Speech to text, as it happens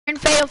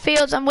Fatal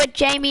Fields. I'm with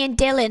Jamie and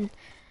Dylan.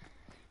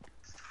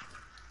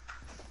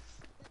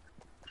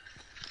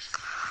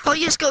 Oh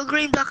yes, go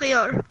green, black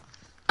AR.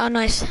 Oh,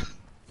 nice.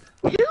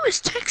 Who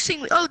is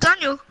texting me? Oh,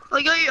 Daniel.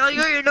 I got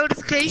your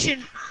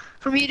notification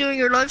from you doing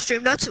your live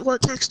stream. That's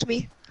what texted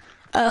me.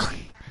 Oh.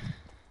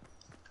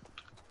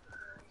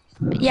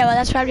 Yeah, well,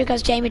 that's probably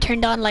because Jamie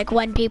turned on like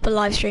when people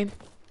live stream.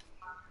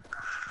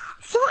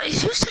 What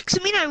is who's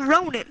texting me now?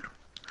 Ronan.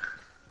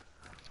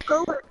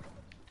 Go.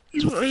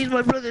 He's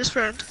my brother's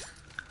friend.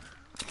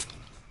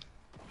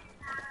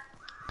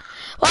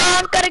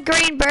 Well, I've got a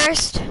green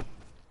burst.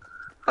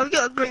 I've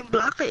got a green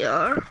black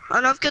AR,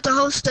 and I've got the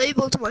whole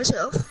stable to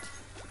myself.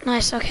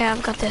 Nice, okay,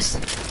 I've got this.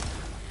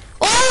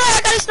 Oh,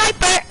 I got a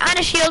sniper and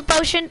a shield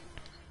potion.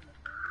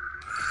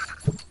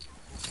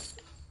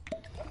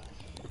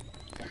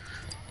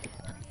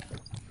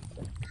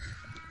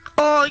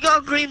 Oh, I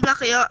got a green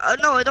black AR.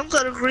 No, I don't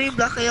got a green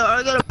black AR.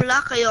 I got a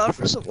black AR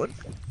for someone.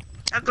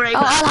 A grey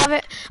black. I'll have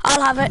it.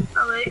 I'll have it.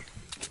 Okay.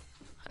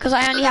 Because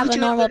I only have a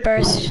normal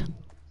burst.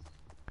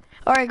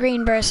 Or a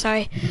green burst,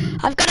 sorry.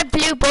 I've got a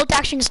blue bolt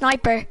action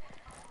sniper.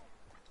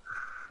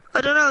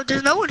 I don't know,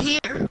 there's no one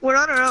here. We're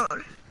on our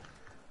own.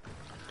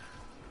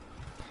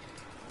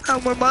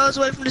 And we're miles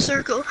away from the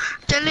circle.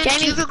 Dylan,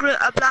 do you have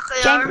a black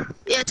AR?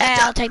 Yeah, take that.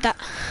 I'll take that.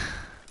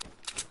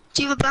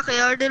 Do you have a black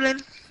AR,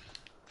 Dylan?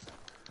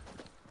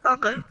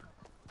 Okay.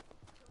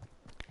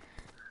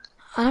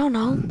 I don't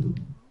know.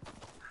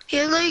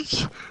 Yeah, like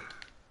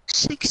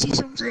 60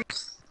 something.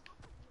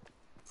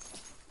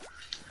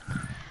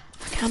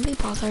 I can't be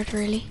bothered,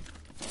 really.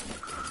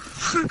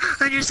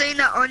 And you're saying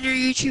that on your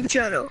YouTube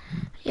channel?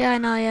 Yeah, I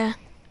know, yeah.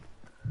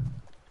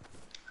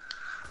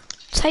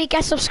 That's how you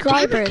get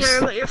subscribers. Do you even care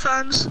about your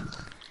fans?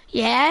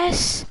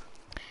 Yes.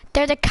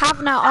 They're the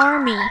Kavna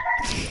army.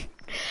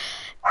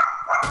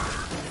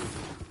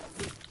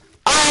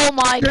 Oh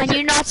my, can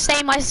you not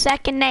say my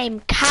second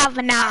name?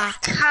 Kavna.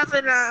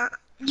 Kavna.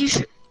 You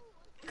should.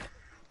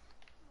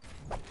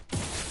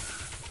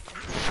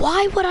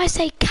 Why would I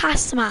say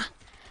Kasma?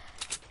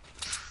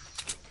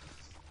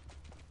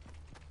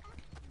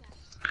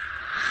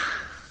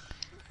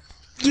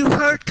 You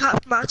heard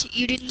Kavna,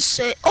 you didn't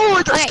say. Oh,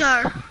 I got a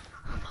scar.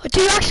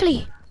 Do you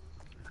actually?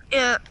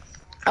 Yeah.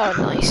 Oh,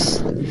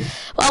 nice.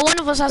 Well, one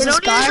of us has a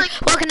scar.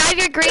 Well, can I have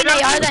your green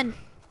AR then?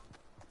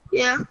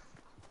 Yeah.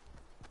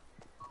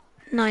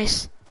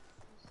 Nice.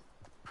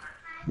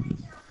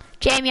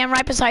 Jamie, I'm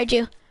right beside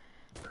you.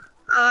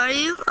 Are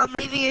you? I'm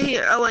leaving it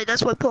here. Oh wait,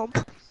 that's my pump.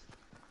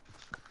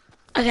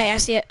 Okay, I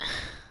see it.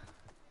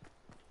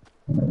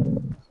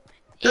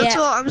 That's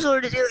what I'm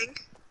sort of doing.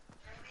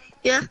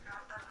 Yeah.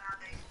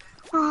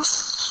 Oh.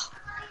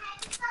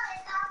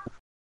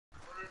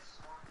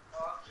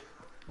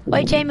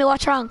 Wait, Jamie,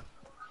 what's wrong?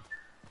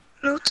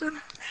 Nothing.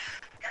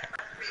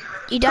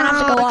 You don't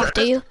have to go off,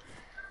 do you?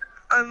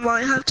 I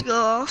might have to go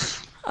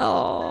off.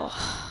 Oh.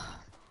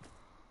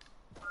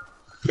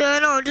 Yeah, I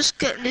know, I'm just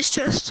getting this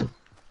chest.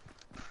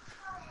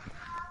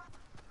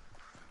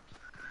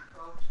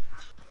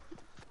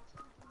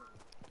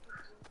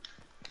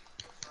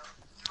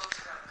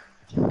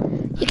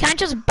 You can't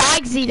just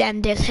Bagsy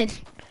them, Dylan.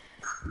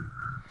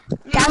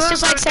 That's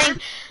just like saying,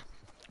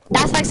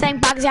 that's like saying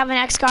Bagsy have an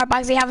X-Car,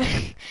 Bagsy have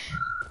a...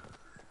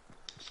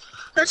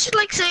 That's just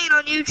like saying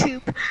on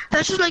YouTube.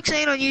 That's just like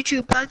saying on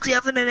YouTube, Bagsy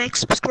having an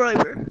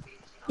ex-subscriber.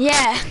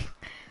 Yeah.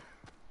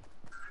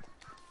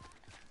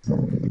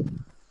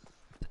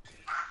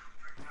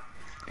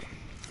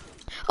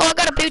 Oh, I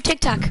got a blue Tic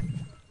Tac.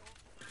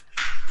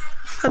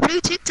 A blue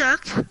Tic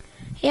Tac?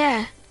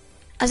 Yeah.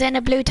 As in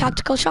a blue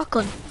tactical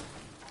shotgun.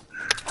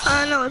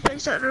 No, I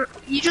placed that.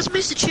 You just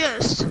missed the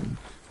chest.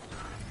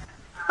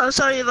 Oh,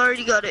 sorry, I've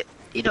already got it.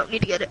 You don't need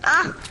to get it.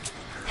 Ah!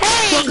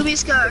 Hey! Welcome me,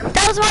 Scar.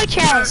 That was my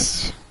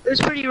chest. It was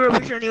pretty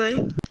rubbish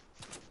anyway.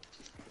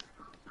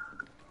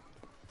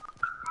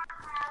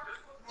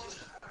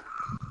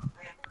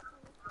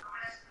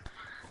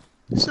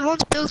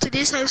 Someone's built to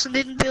this house and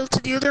didn't build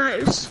to the other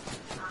house.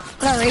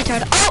 What a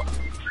retard. Oh!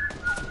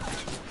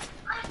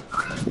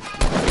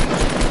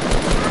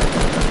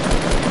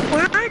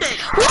 Where are they?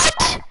 What?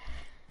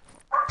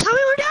 Tell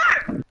me where they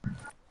are!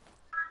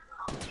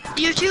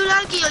 You're too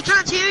laggy, I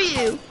can't hear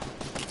you.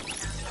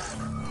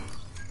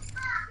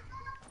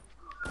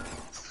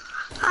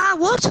 Ah,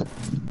 what?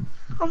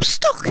 I'm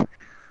stuck. On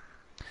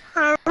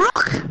a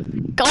rock.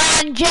 Go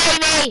on,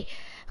 Jamie!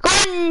 Go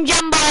on,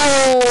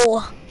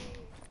 Jumbo!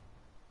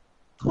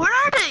 Where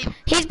are they?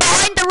 He's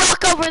behind the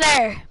rock over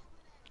there.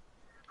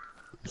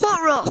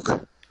 What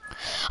rock?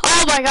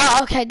 Oh my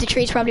god, okay, the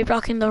tree's probably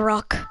blocking the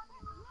rock.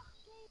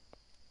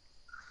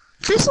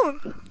 This one.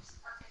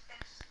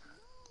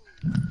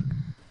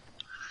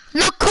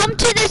 Look, come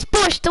to this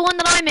bush, the one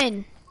that I'm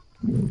in.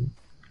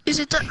 Is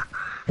it that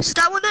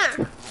one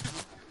there?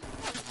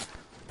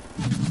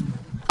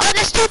 Oh,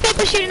 there's two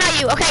people shooting at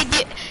you.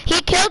 Okay,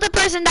 he killed the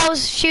person that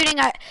was shooting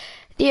at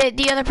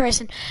the other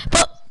person.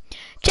 But,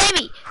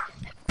 Jamie,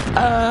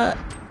 oh,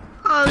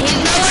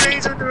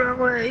 he's on the wrong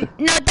way.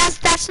 No,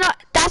 that's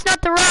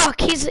not the rock.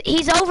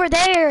 He's over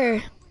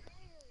there.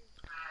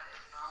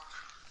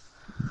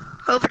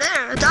 Over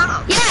there,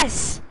 Donald.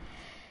 Yes!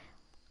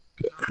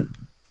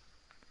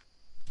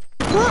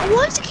 What?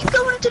 Why does he keep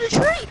going into the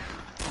tree?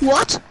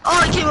 What?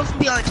 Oh, he came up from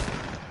behind.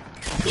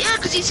 Yeah,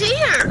 because he's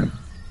here.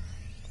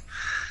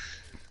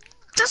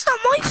 That's not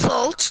my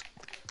fault.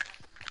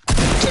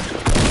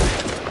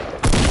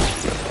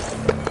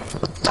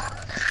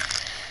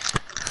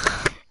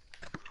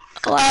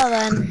 Well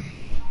then.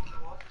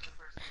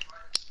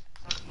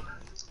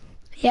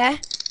 Yeah?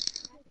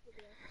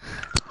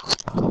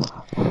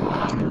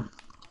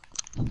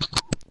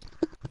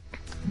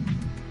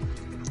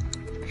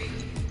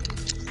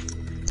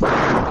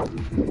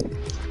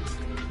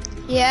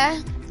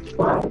 Yeah?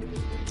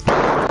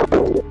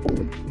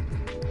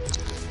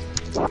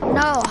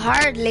 No,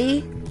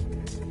 hardly.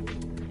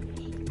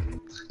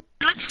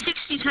 Like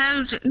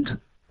 60,000.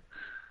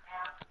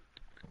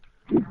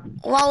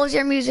 What was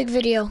your music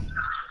video?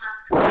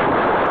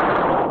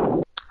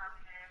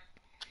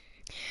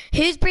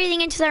 Who's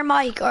breathing into their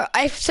mic? Or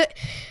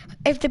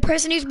if the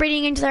person who's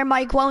breathing into their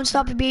mic won't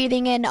stop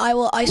breathing in,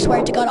 I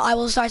swear to God, I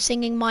will start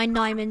singing Mine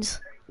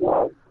Diamonds.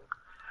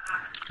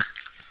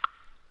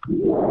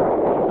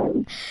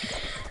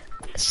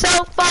 So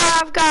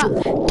far I've got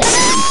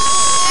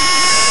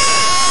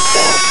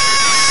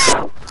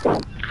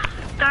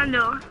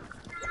Daniel.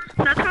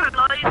 That's not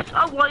live.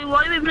 Oh,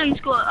 why are we playing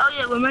squad? Oh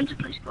yeah, we're meant to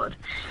play squad.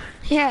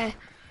 yeah.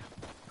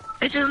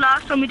 It's just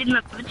last time we didn't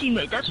have a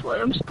teammate, that's why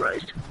I'm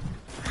surprised.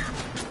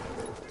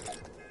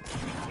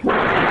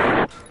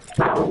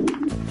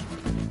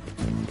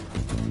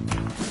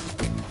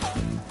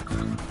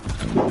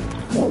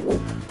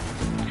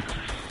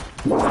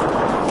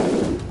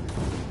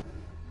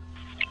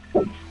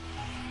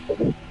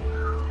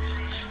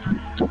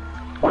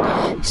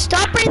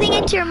 Stop breathing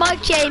into your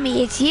mic,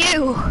 Jamie. It's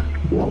you.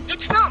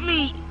 It's not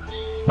me.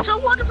 So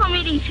what if I'm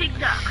eating Tic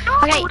Tac? No,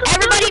 Okay,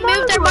 everybody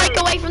move their mic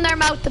away from their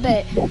mouth a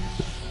bit. Can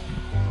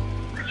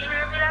you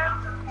hear me now?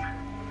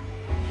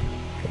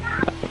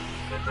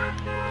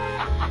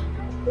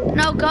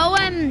 No, go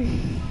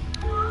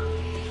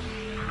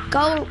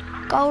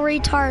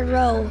retard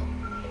row.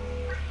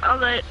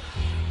 Okay.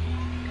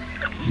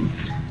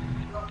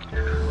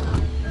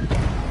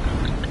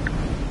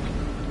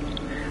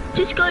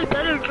 This guy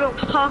better drop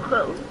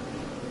Hawko.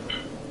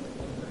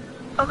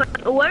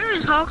 Okay, where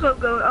is Hawko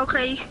going?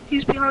 Okay,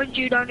 he's behind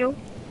you, Daniel.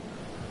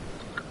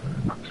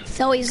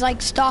 So he's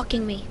like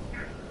stalking me.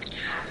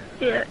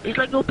 Yeah, he's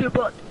like up your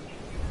butt.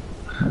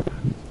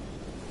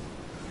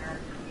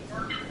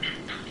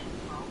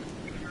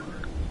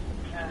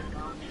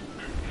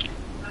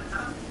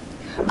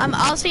 I'm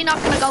also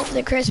not gonna go for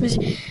the Christmas.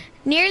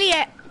 Nearly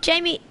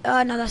Jamie.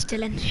 Oh no, that's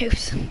Dylan.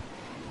 Oops.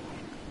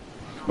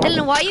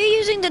 Dylan, why are you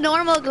using the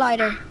normal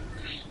glider?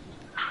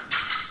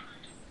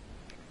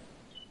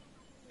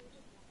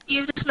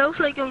 You have the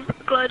snowflake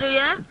glider,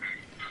 yeah?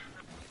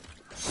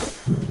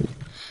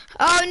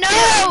 Oh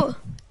no!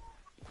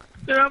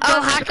 You're on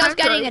Oh, board with the Hacko's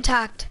getting car.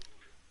 attacked.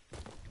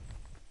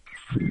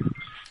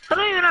 I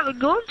don't even have a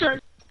gun to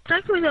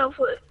attack myself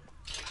with.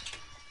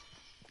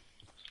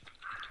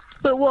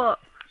 But what?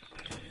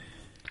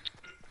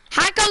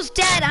 Hacko's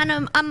dead,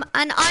 and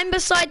I'm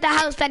beside the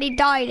house that he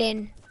died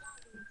in.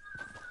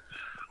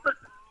 But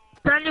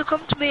Daniel,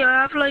 come to me.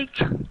 I have like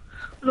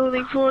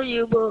nothing for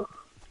you, but.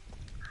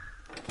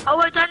 Oh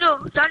wait,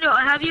 Daniel,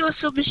 I have you a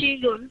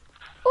submachine gun.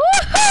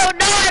 Woohoo!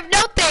 No, I have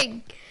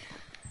nothing.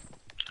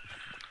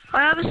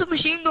 I have a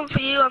submachine gun for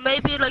you, and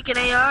maybe like an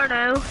AR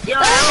now. Yeah,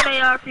 I have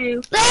an AR for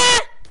you. Ah!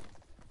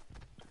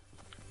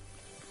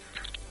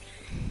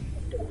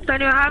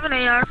 Daniel, I have an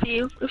AR for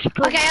you. If you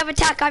could. Okay, I have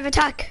attack. I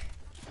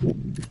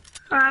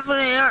have an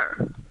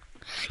AR.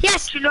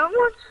 Yes, Do you not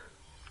want?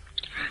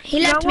 he Do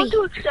you left not want me.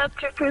 to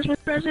accept your Christmas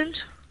present?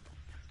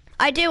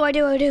 I do. I've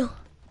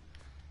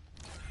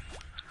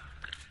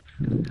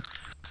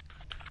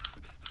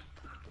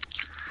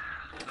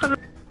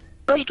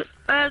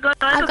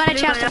I've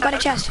got a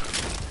chest.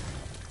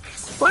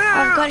 Where?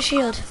 I've got a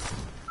shield.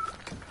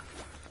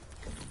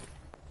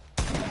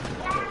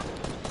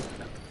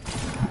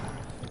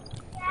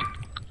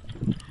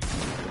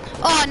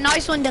 Oh,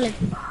 nice one, Dylan.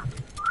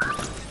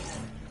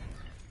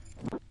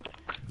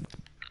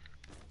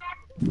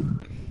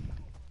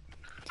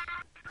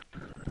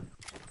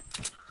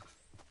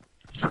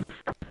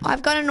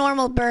 I've got a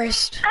normal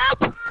burst. Help!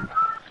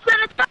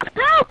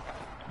 Help!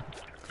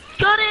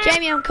 Got it!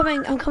 Jamie, I'm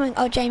coming.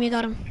 Oh, Jamie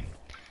got him.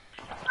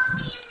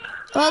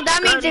 Well,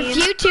 that means if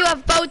you two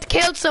have both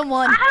killed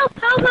someone, Help!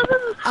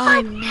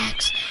 I'm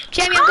next.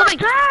 Jamie, I'm coming.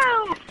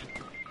 Help!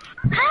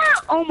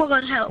 Help! Oh my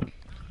god, help.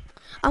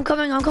 I'm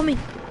coming.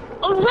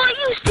 Oh, what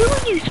are you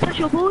doing, you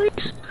special boys?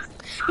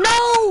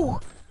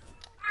 No!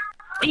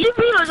 You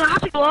realize I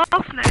have to go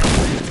off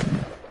now.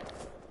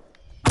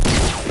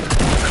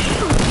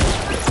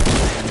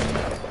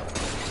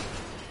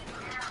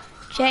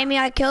 Jamie,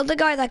 I killed the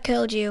guy that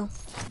killed you.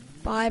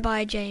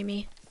 Bye,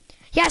 Jamie.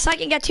 Yes, I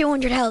can get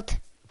 200 health.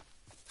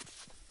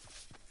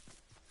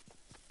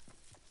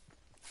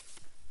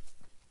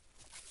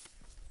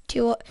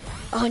 Two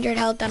 100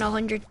 health and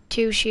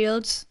 102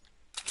 shields.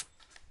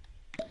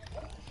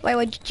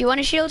 Wait, do you want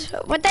a shield?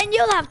 But then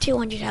you'll have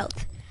 200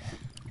 health.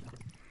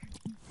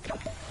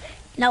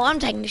 No, I'm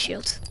taking the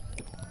shield.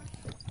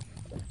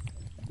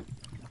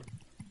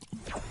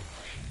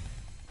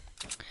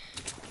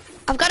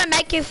 I've got a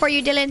med kit for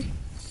you, Dylan.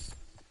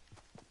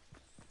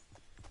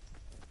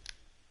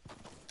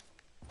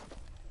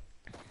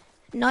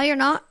 No, you're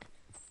not.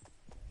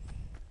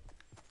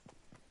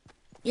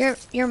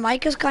 Your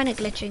mic is kind of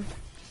glitching.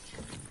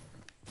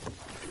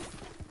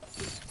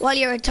 Well,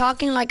 you're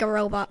talking like a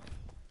robot.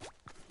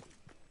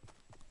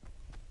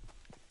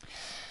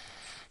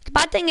 The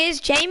bad thing is,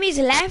 Jamie's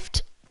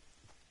left,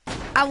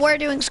 and we're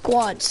doing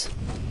squads.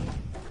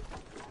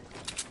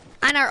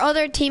 And our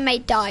other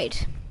teammate died.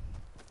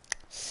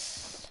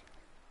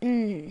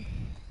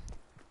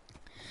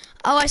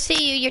 Oh, I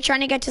see you. You're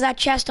trying to get to that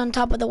chest on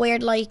top of the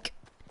weird, like...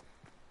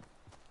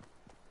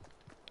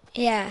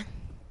 Yeah.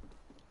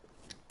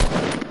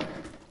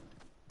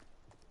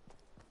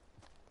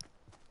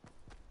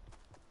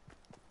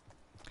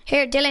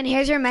 Here, Dylan,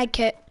 here's your med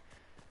kit.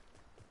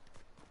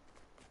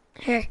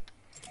 Here.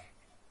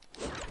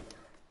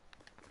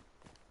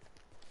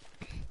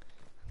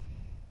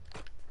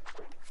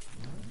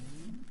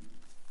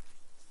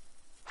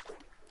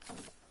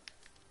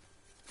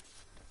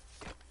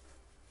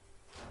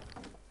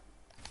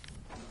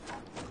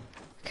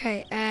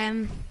 Okay,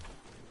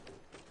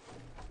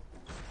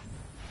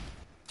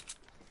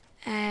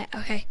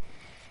 okay.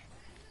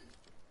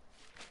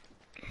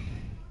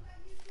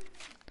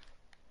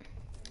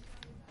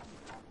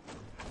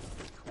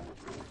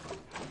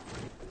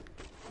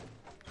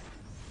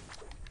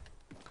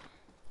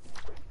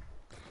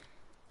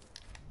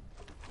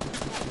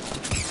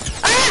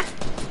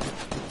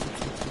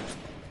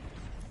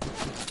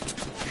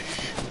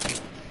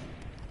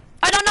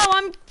 I don't know,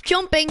 I'm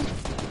jumping.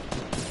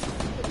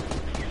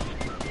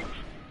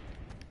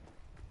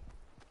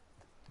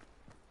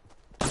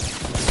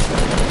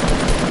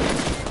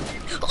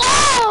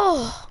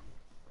 Oh!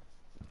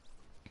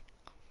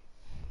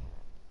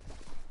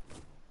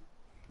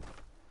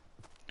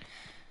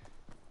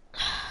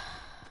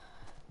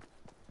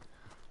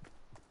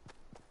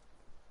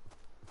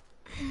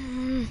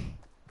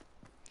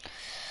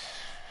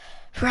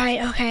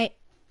 Right, okay.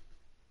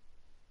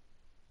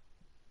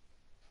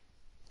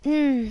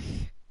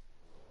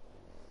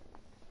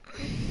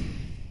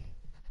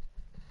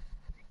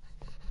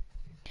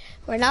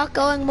 We're not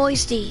going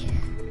moisty.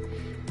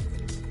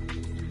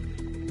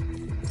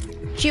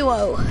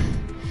 Duo.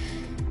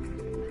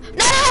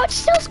 No, it's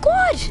still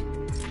squad.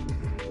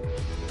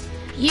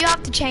 You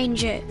have to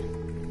change it.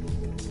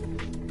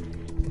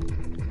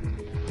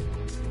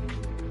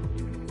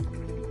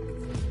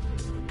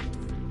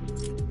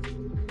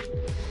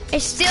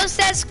 It still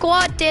says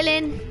squad,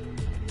 Dylan.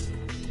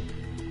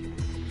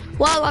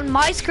 Well, on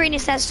my screen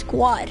it says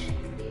squad.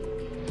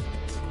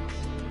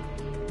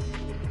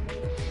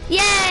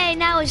 Yay,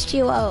 now it's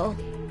duo.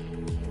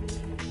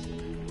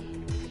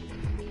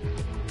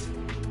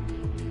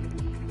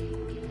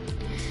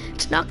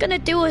 It's not gonna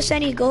do us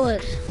any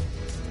good.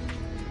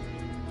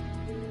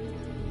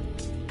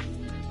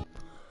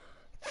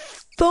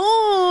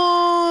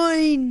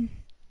 Fine.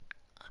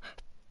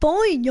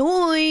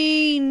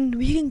 Fine,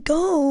 we can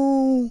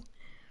go.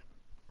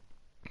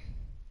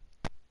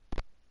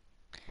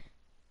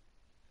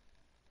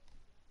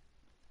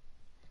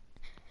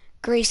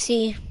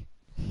 Greasy.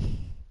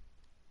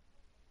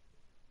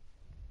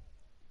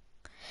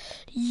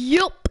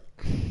 Yup.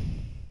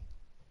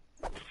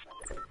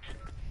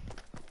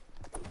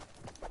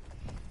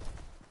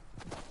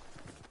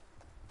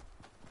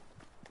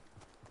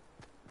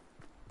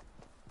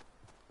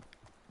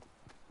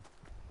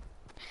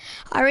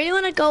 I really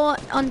want to go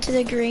onto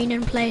the green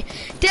and play.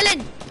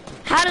 Dylan,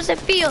 how does it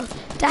feel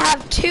to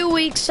have 2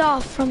 weeks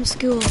off from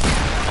school?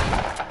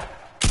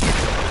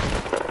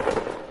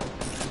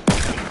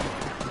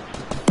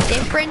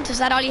 Different? Is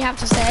that all you have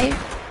to say?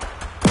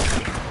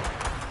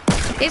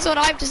 This is what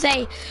I have to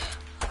say.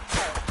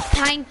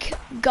 Thank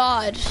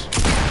God.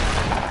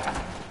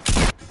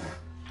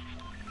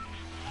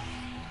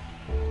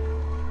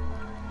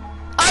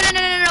 Oh,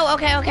 no.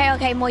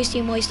 Okay.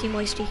 Moisty.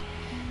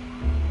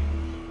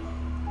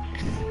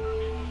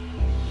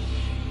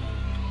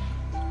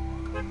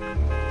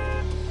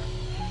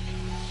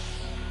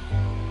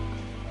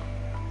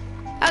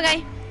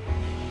 Okay.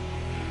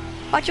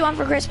 What you want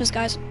for Christmas,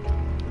 guys?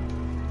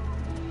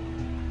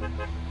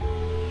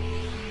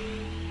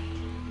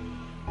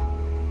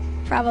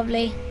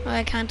 Probably.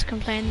 I can't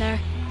complain there.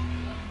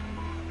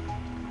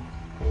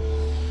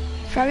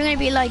 It's probably gonna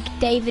be like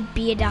David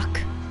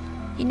Beadak.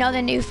 You know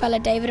the new fella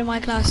David in my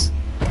class?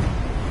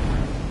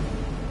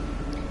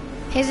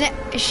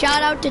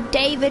 Shout out to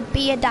David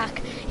Beadak.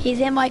 He's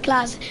in my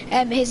class.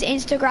 His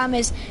Instagram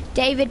is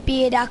David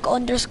Beadak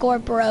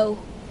 _bro.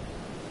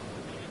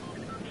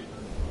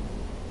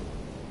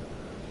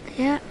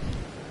 Yeah.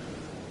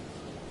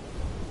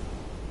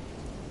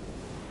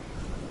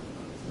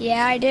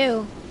 Yeah, I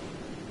do.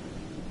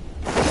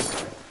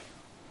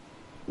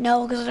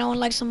 No, because I don't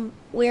like some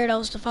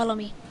weirdos to follow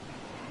me.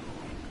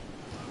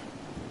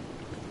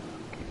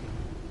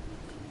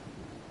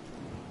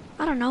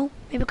 don't know.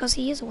 Maybe because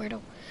he is a weirdo.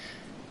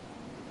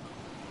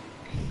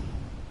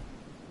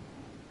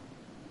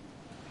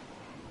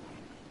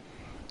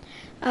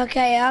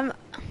 Okay,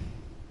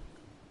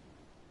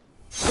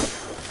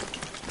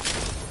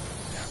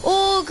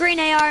 oh, green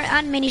AR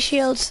and mini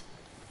shields.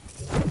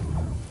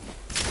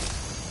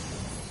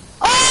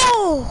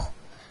 Oh!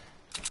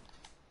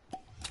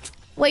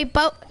 Wait,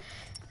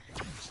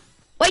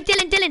 wait,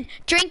 Dylan,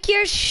 drink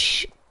your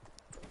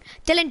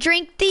Dylan,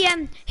 drink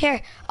the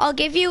here. I'll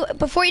give you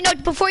before you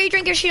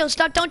drink your shield.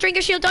 Stop! Don't drink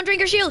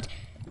your shield.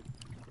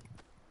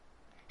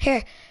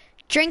 Here,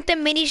 drink the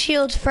mini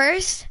shields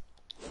first,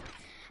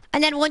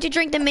 and then once you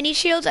drink the mini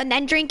shields, and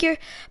then drink your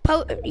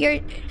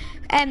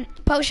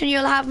potion,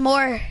 you'll have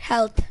more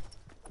health.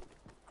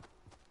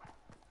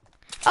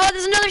 Oh,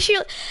 there's another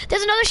shield.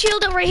 There's another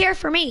shield over here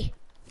for me.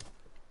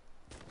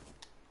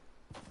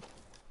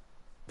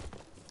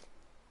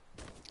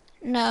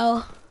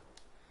 No.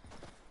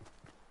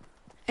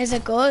 Is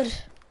it good?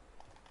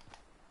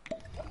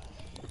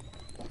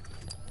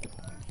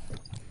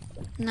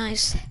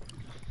 Nice.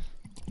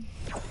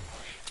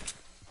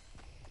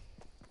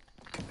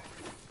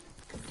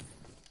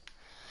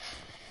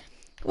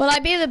 Will I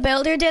be the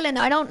builder, Dylan?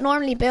 I don't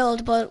normally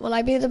build, but will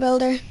I be the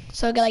builder?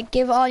 So like,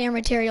 give all your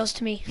materials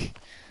to me.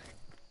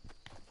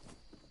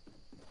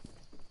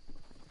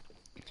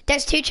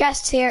 There's 2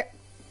 chests here.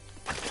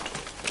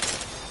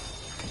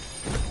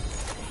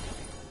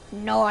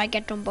 No, I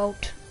get them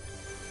both.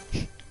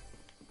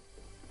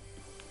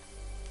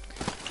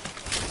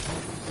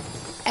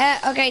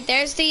 Okay,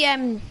 there's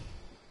the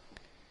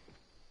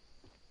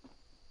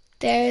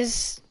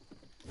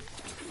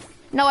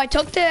no, I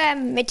took the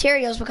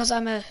materials because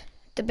I'm the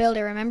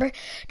builder, remember?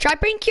 Try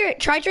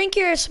drink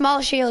your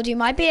small shield. You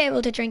might be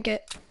able to drink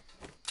it.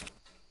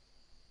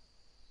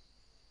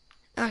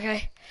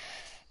 Okay.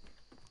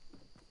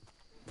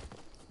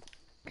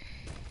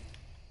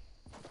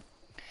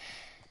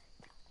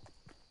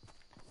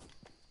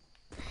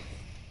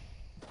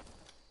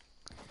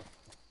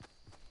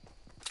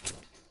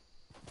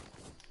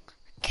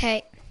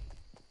 Okay.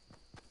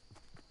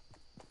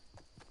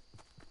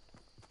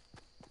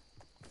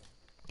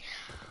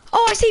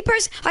 Oh, I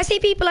see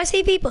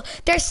people.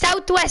 They're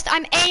southwest.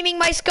 I'm aiming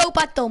my scope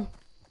at them.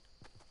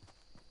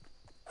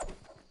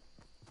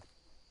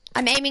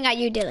 I'm aiming at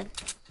you, Dylan.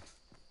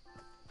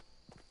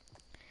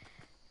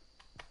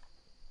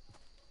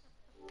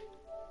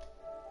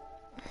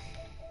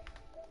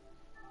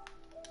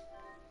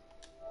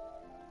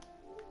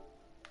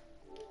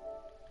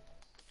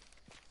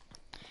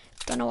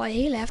 Don't know why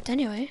he left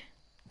anyway.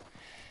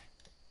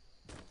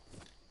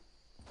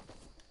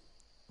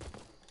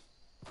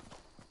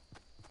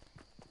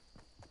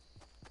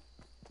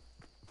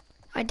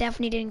 I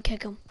definitely didn't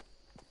kick him.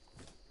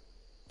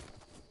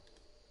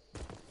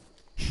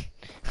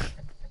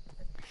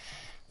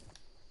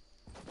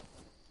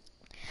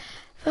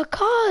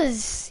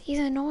 Because he's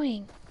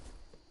annoying.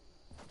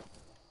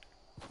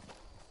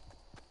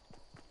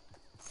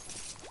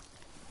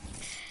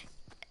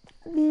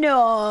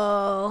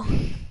 No.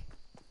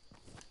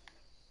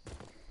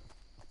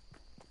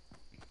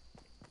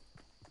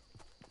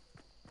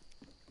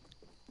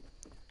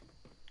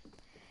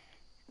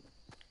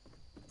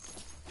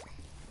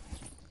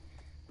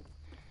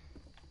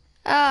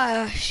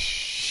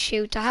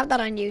 Shoot, I have that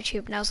on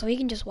YouTube now, so he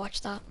can just watch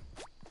that.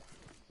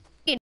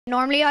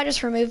 Normally I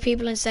just remove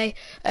people and say,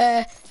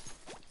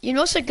 you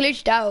must have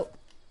glitched out.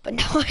 But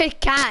no, I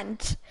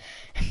can't.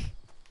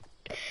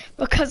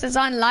 Because it's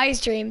on live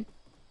stream.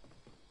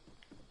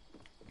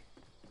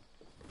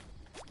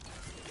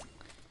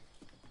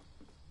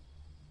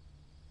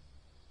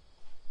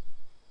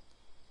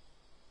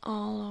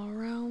 All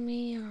around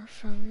me are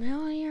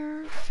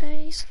familiar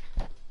face.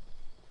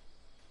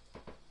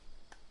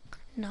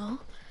 No.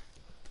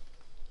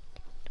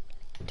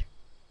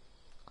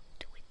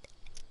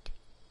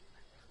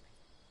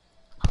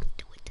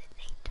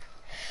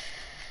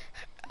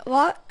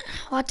 What?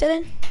 What,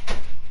 Dylan?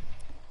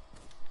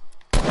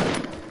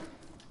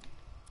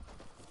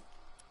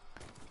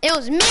 It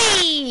was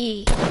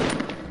me!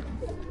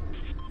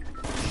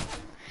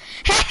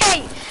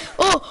 Hey!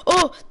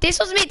 Oh, this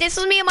was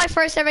me in my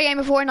first ever game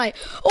of Fortnite.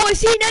 Oh, I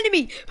see an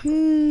enemy!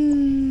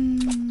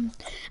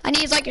 And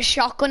he's like a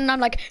shotgun and I'm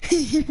like... Do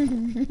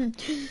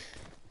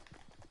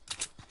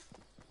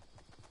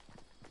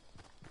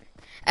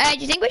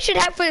you think we should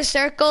head for the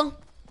circle?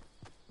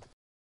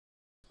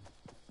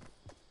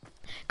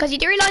 Because you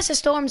do realize the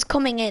storm's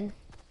coming in.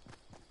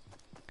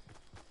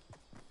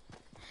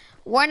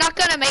 We're not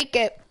gonna make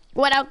it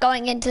without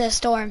going into the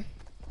storm.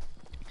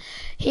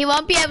 He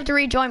won't be able to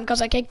rejoin because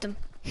I kicked him.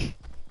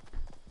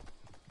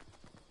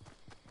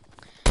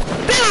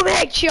 Boom,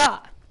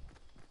 headshot!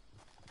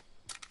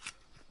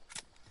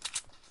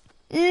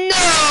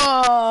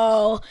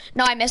 No!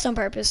 No, I missed on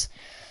purpose.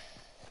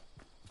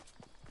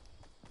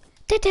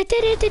 I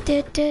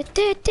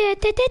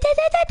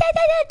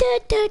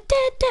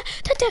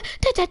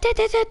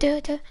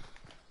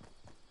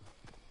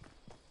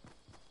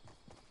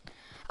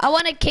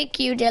want to kick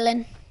you,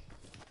 Dylan.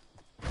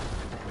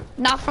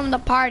 Not from the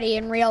party,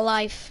 in real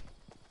life.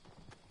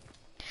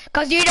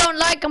 Cause you don't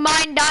like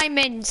mine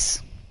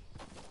diamonds.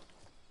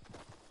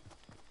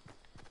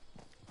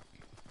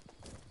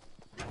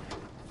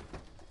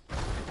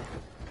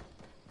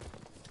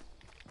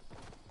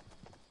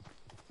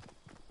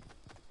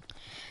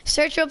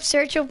 Search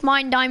up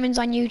mine diamonds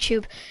on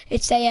YouTube.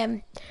 It's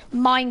a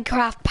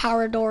Minecraft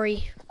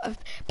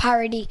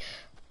parody.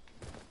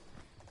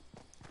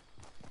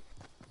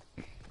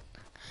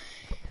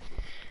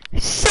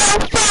 So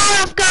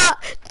far I've got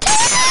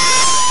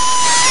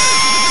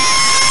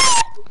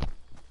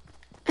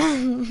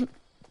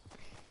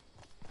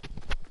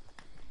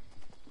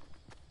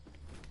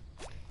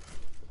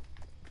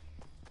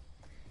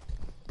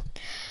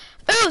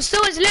Oh,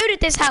 someone's looted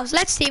this house.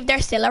 Let's see if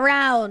they're still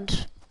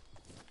around.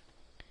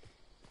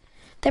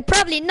 They're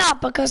probably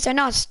not, because they're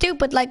not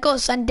stupid like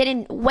us and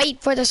didn't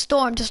wait for the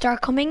storm to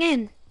start coming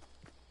in.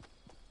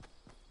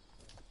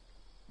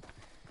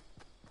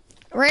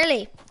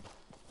 Really?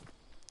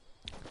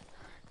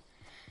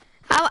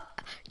 How,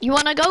 you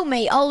wanna go,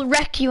 mate? I'll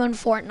wreck you in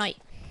Fortnite.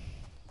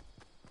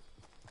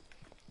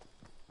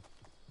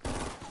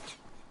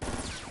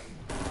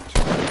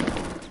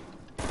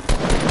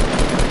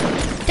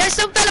 There's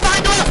some fella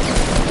behind the wall.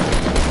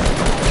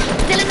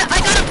 Dylan, I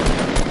got him.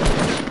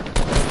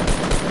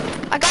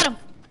 I got him.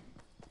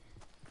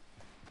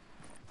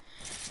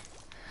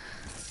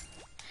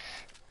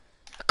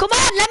 Come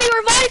on, let me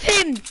revive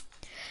him.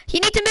 You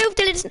need to move,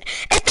 Dylan.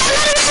 It's not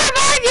letting me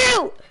revive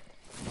you.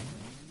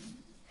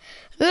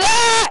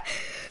 Ah!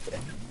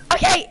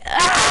 Okay.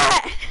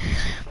 Ah!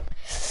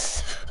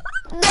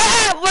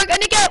 Ah! We're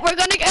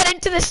gonna get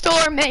into the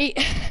storm, mate.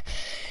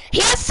 He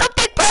has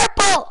something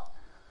purple.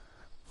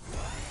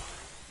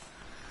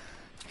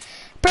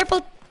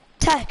 Purple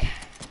tag.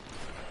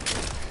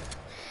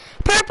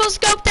 Purple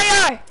scope they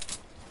are.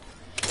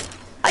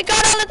 I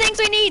got all the things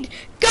we need.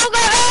 Go, go.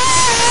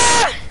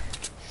 Ah!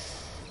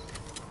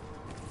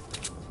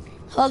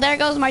 Well, there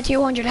goes my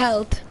 200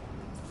 health.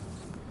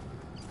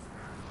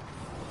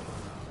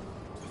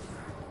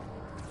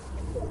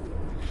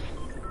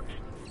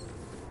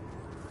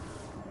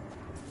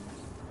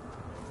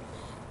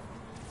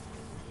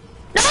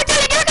 No,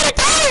 Dylan, you're gonna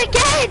die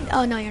again!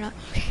 Oh, no, you're not.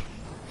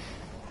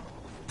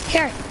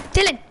 Here,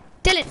 Dylan,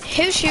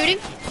 who's shooting?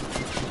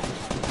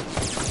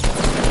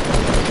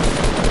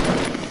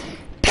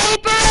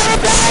 Paper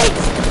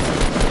airplanes!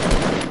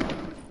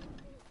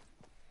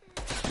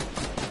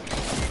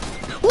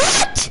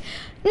 What?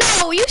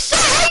 No, you saw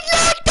it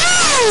like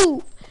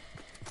no!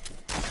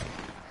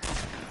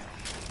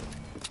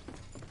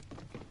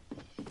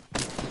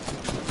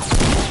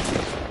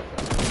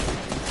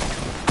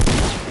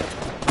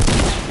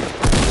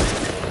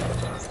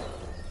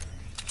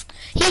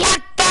 He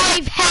had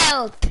 5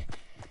 health.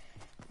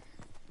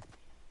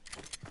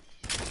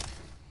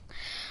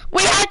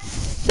 We had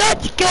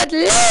such good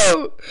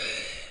loot.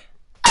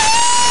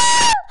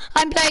 Ah!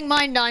 I'm playing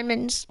mine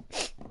diamonds.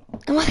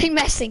 I'm only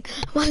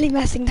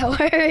messing, don't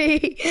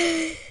worry.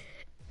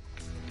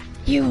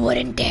 You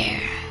wouldn't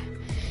dare.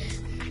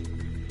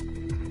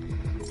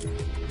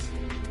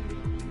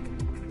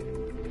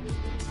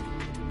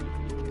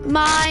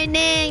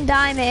 Mining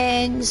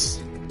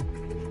diamonds.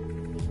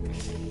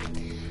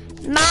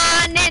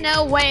 Mining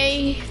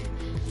away.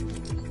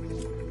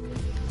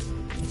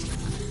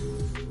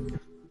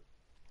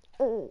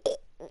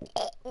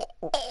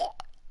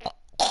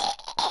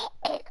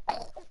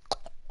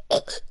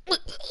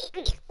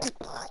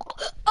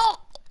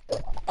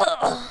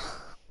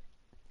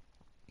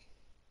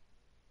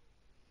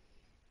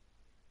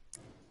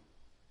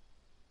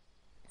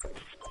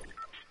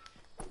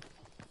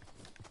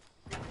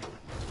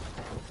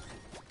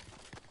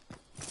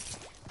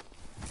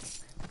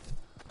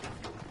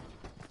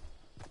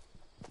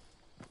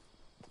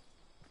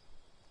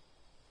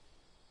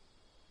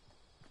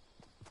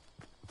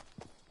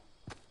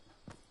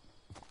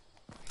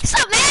 What's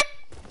up, man?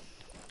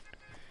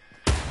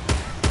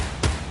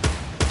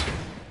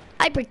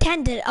 I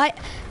pretended.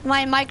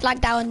 My mic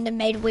lagged out and it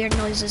made weird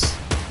noises.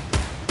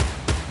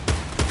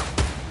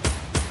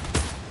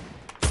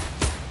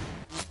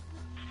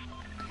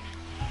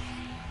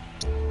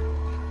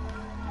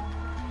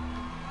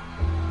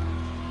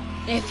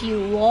 If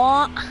you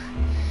want,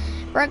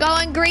 we're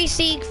going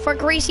greasy for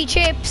greasy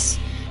chips.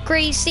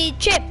 Greasy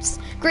chips.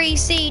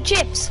 Greasy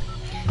chips.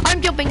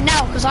 I'm jumping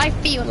now because I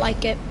feel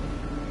like it.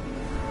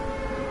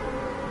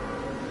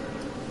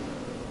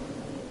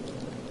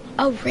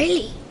 Oh,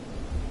 really?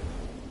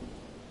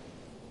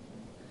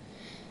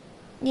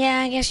 Yeah,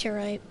 I guess you're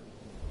right.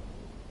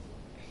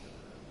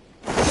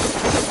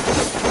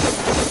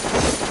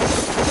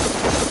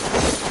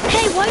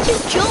 Hey, why'd you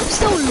jump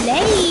so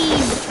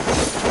late?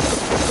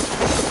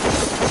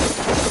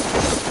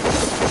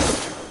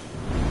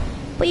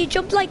 But you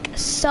jumped like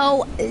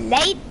so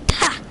late.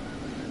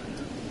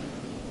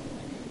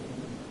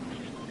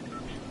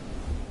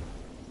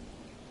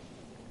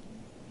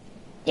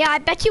 Yeah, I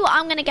bet you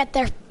I'm gonna get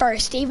there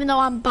first, even though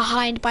I'm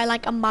behind by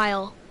like a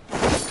mile.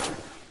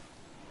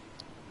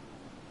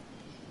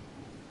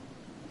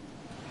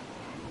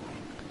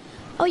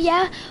 Oh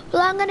yeah?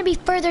 Well, I'm gonna be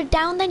further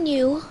down than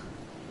you.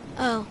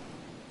 Oh.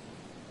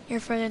 You're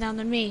further down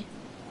than me.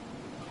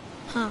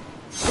 Huh.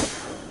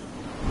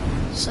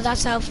 So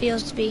that's how it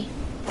feels to be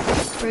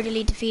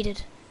brutally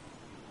defeated.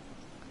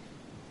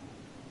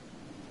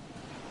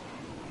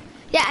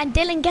 Yeah, and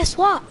Dylan, guess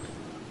what?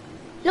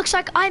 Looks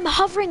like I'm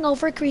hovering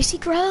over Greasy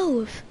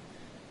Grove.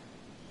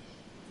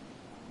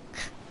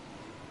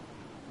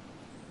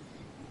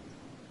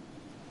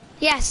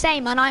 Yeah,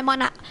 same, and I'm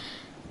on a...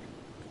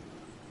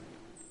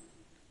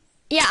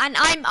 Yeah, and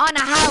I'm on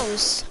a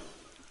house.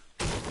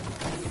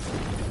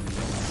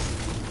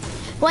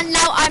 Well,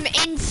 now I'm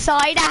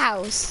inside a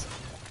house.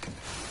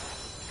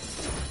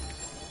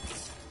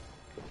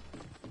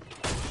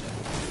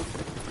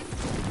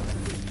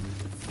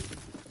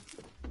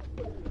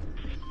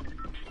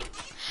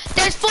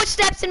 There's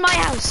footsteps in my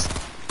house.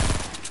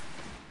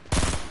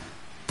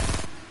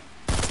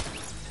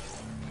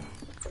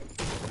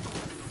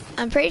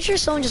 I'm pretty sure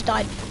someone just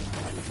died.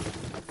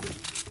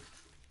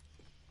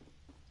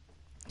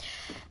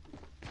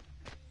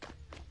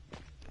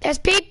 There's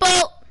people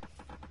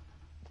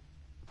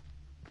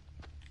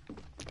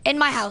in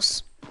my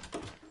house.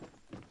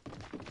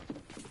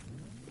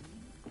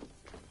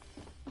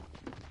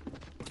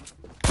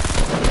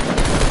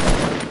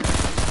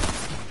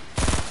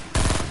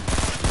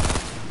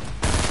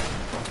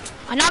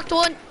 I knocked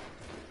one.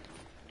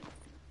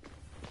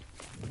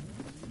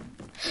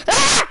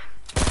 Ah!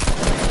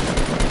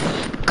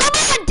 Come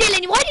on,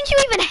 Dylan. Why didn't you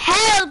even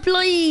help?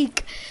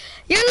 Like,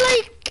 you're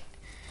like,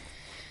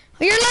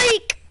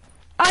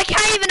 I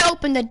can't even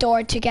open the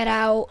door to get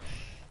out.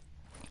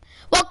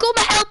 Well, come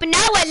and help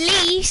now at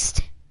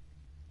least.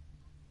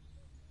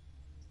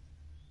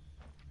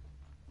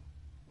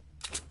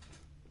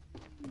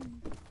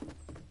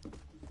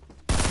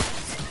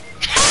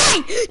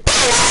 Hey,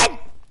 Dylan!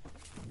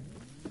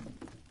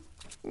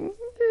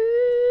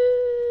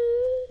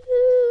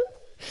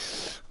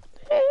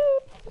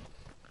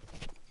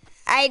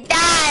 I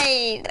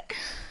died.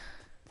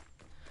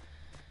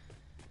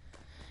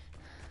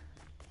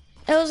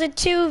 It was a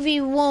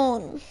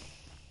 2v1.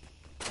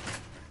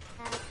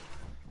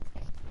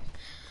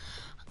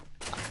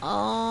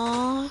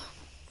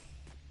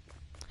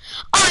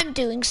 I'm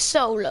doing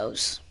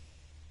solos.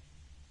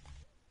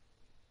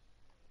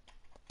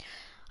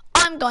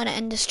 I'm gonna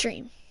end the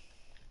stream.